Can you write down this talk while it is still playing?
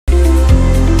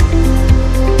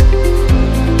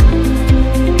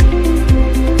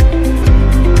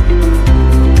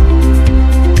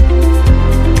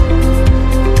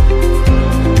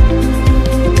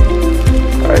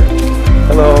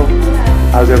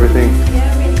everything?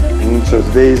 Yeah, really good. So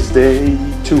today's day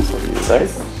 2 for you,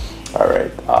 right? All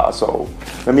right. So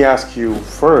let me ask you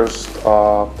first.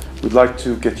 We'd like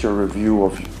to get your review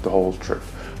of the whole trip.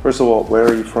 First of all, where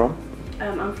are you from?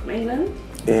 I'm from England.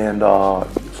 And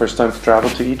first time to travel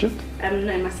to Egypt?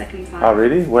 No, my second time. Oh,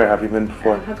 really? Where have you been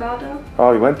before? Hurghada.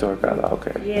 Oh, you went to Hurghada.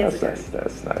 Okay. Years ago. Nice.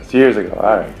 That's nice. Years ago.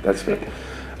 All right. That's good.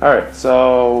 All right.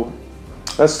 So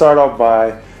let's start off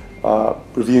by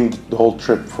reviewing the whole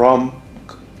trip from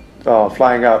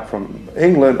flying out from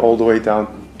England all the way down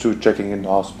to checking in the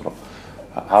hospital.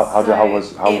 How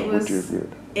would you review it?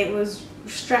 It was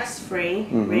stress-free,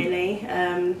 really.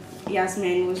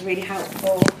 Yasmin was really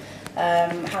helpful,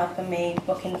 helping me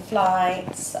booking the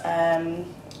flights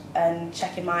and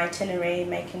checking my itinerary,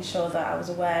 making sure that I was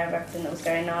aware of everything that was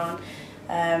going on,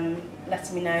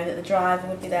 letting me know that the driver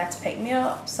would be there to pick me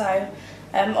up. So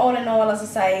all in all, as I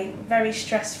say, very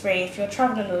stress-free. If you're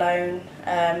travelling alone,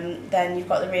 then you've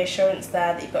got the reassurance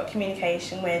there that you've got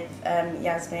communication with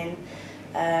Yasmin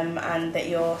and that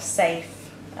you're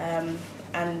safe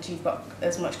and you've got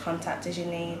as much contact as you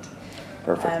need.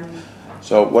 Perfect.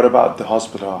 So what about the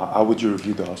hospital? How would you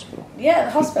review the hospital? Yeah,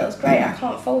 the hospital's great. I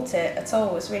can't fault it at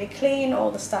all. It's really clean.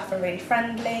 All the staff are really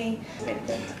friendly. It's really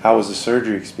good. How was the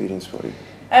surgery experience for you?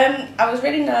 I was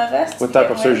really nervous. What type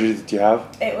of surgery did you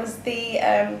have? It was the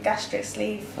gastric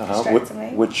sleeve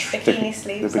gastrectomy. Which bikini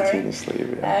sleeve, the bikini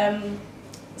sleeve, yeah.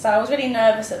 So I was really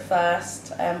nervous at first,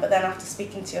 but then after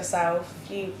speaking to yourself,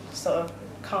 you sort of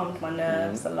calmed my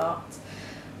nerves a lot.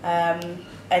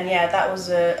 And yeah, that was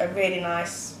a really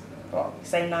nice, well,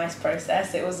 say nice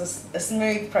process. It was a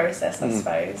smooth process, I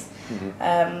suppose,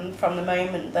 from the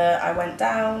moment that I went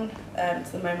down to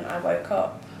the moment I woke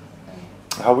up.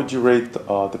 How would you rate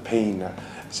the pain?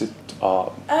 Is it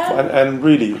and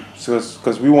really,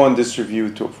 because we want this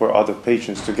review for other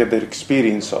patients to get their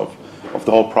experience of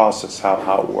the whole process,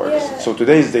 how it works. Yeah. So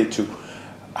today is day 2.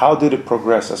 How did it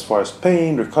progress as far as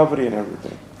pain, recovery, and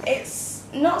everything? It's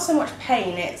not so much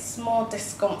pain; it's more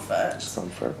discomfort.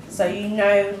 Discomfort. So you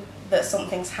know that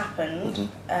something's happened,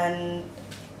 and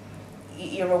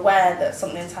you're aware that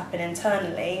something's happened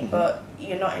internally, but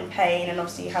you're not in pain, and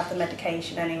obviously you have the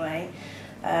medication anyway.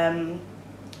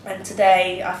 And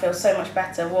today I feel so much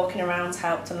better. Walking around's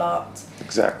helped a lot.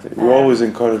 Exactly. We always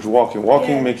encourage walking.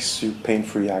 Walking yeah. makes you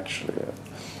pain-free, actually.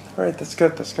 All right, that's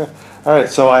good. That's good. All right,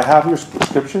 so I have your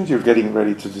prescriptions. You're getting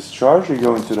ready to discharge. You're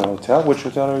going to the hotel. Which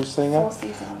hotel are you staying at? Four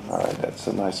Seasons. All right, that's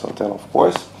a nice hotel, of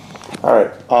course. All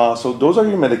right, so those are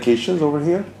your medications over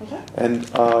here. And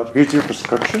here's your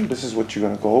prescription. This is what you're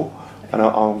going to go. And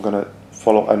I'm going to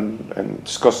follow and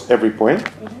discuss every point.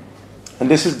 And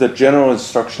this is the general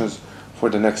instructions for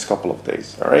the next couple of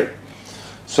days, all right?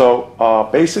 So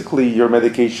basically your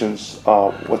medications,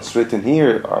 what's written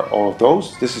here are all of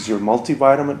those. This is your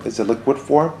multivitamin. It's a liquid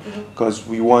form because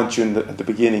we want you at the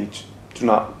beginning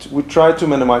we try to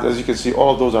minimize, as you can see,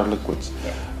 all of those are liquids.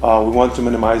 We want to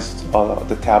minimize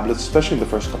the tablets, especially in the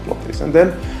first couple of days. And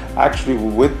then actually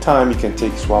with time you can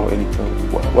swallow any pill,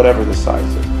 whatever the size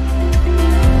is.